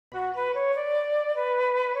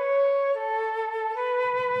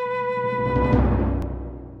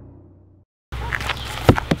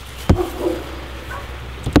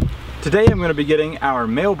Today I'm going to be getting our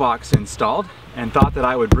mailbox installed and thought that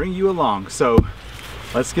I would bring you along. So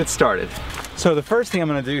let's get started. So the first thing I'm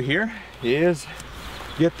going to do here is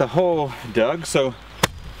get the hole dug. So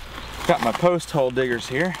got my post hole diggers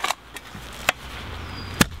here.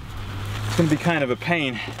 It's going to be kind of a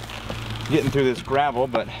pain getting through this gravel,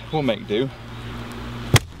 but we'll make do.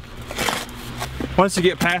 Once you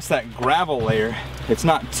get past that gravel layer, it's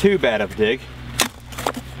not too bad of a dig,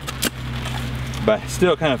 but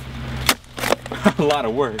still kind of a lot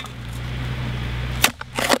of work.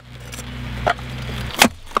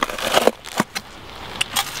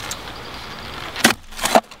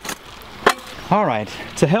 All right,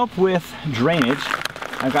 to help with drainage,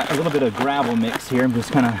 I've got a little bit of gravel mix here. I'm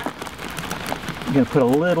just kind of gonna put a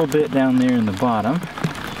little bit down there in the bottom,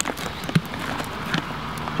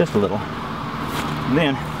 just a little. And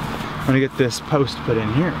then I'm gonna get this post put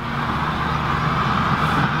in here.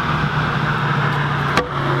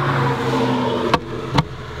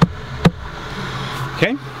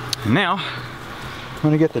 Okay, and now I'm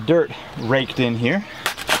gonna get the dirt raked in here.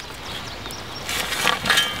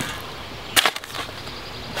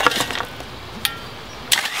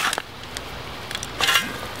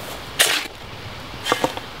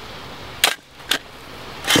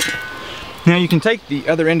 Now you can take the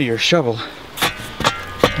other end of your shovel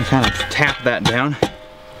and kind of tap that down.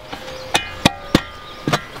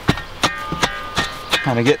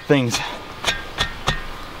 Kind of get things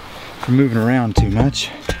from moving around too much.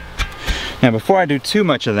 Now before I do too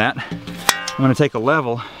much of that, I'm going to take a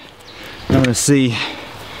level and I'm going to see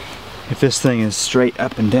if this thing is straight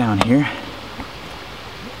up and down here.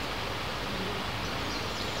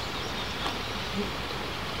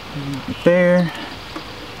 Right there.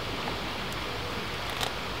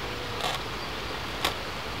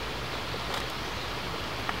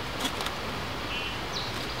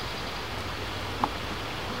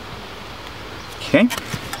 Okay,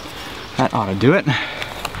 that ought to do it.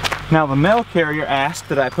 Now the mail carrier asked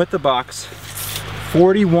that I put the box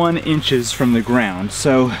 41 inches from the ground.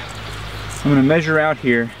 So I'm going to measure out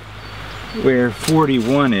here where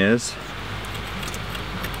 41 is.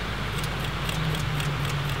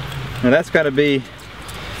 Now that's got to be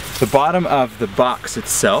the bottom of the box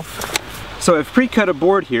itself. So I've pre-cut a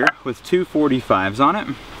board here with two 45s on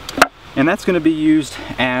it, and that's going to be used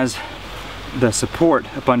as the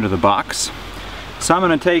support up under the box. So I'm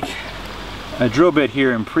going to take a drill bit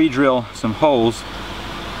here and pre-drill some holes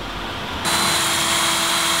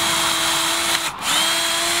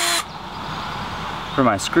for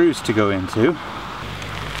my screws to go into.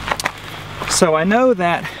 So I know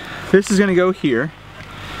that this is going to go here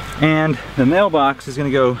and the mailbox is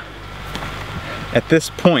going to go at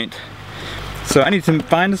this point. So I need to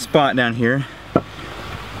find a spot down here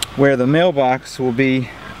where the mailbox will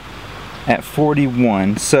be at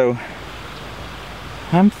 41. So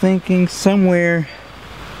I'm thinking somewhere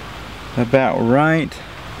about right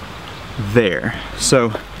there. So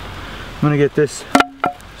I'm gonna get this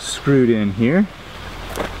screwed in here.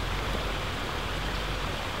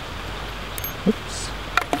 Oops.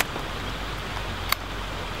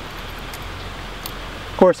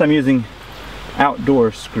 Of course, I'm using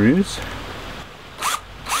outdoor screws.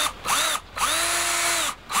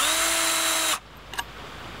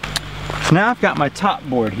 So now I've got my top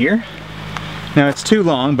board here. Now it's too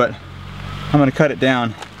long, but I'm going to cut it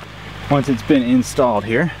down once it's been installed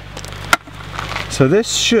here. So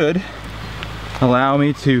this should allow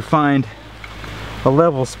me to find a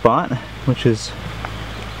level spot, which is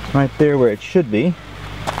right there where it should be.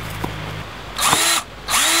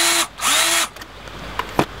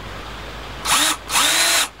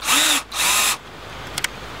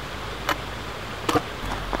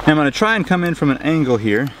 I'm going to try and come in from an angle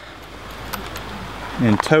here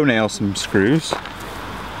and toenail some screws.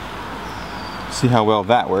 See how well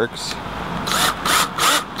that works.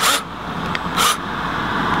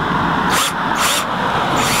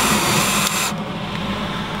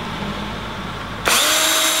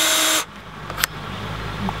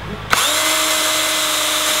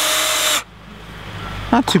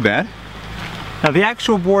 Not too bad. Now the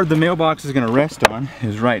actual board the mailbox is going to rest on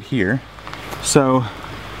is right here. So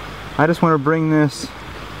I just want to bring this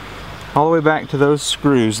all the way back to those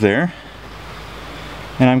screws there,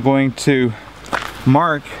 and I'm going to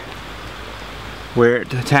mark where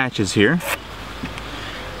it attaches here,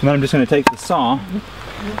 and then I'm just going to take the saw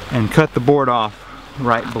and cut the board off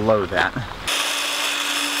right below that.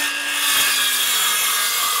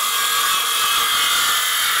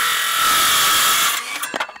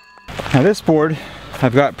 Now this board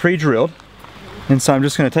I've got pre-drilled, and so I'm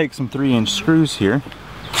just going to take some 3-inch screws here.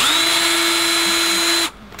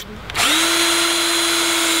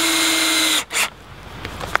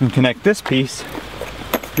 and connect this piece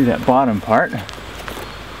to that bottom part.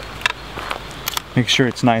 Make sure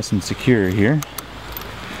it's nice and secure here.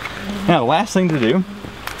 Now the last thing to do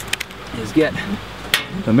is get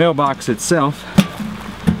the mailbox itself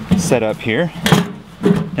set up here.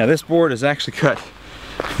 Now this board is actually cut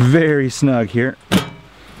very snug here,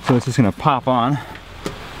 so it's just going to pop on.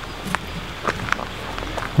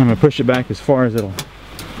 I'm going to push it back as far as it'll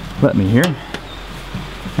let me here,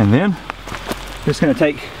 and then just going to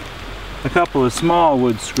take a couple of small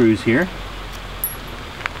wood screws here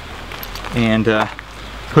and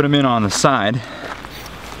put them in on the side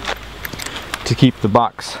to keep the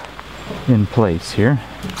box in place here.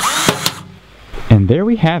 And there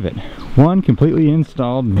we have it, one completely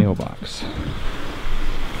installed mailbox.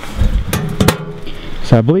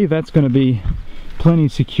 So I believe that's going to be plenty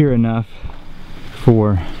secure enough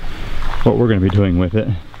for what we're going to be doing with it.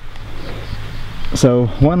 So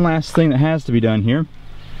one last thing that has to be done here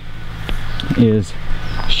is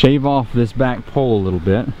shave off this back pole a little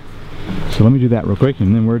bit. So let me do that real quick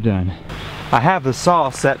and then we're done. I have the saw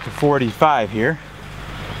set to 45 here.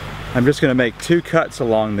 I'm just going to make 2 cuts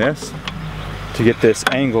along this to get this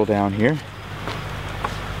angle down here.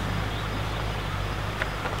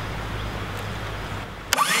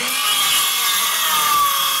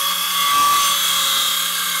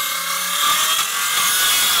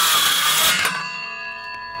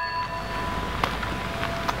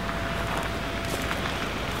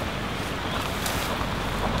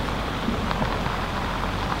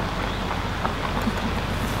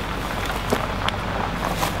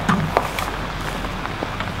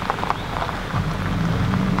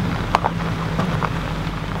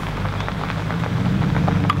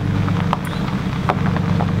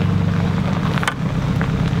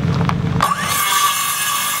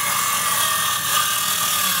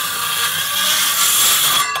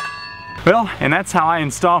 Well, and that's how I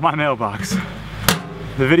install my mailbox.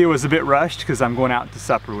 The video was a bit rushed because I'm going out to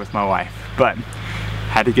supper with my wife, but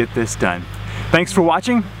had to get this done. Thanks for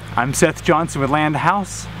watching. I'm Seth Johnson with Land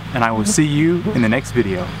House, and I will see you in the next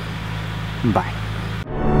video. Bye.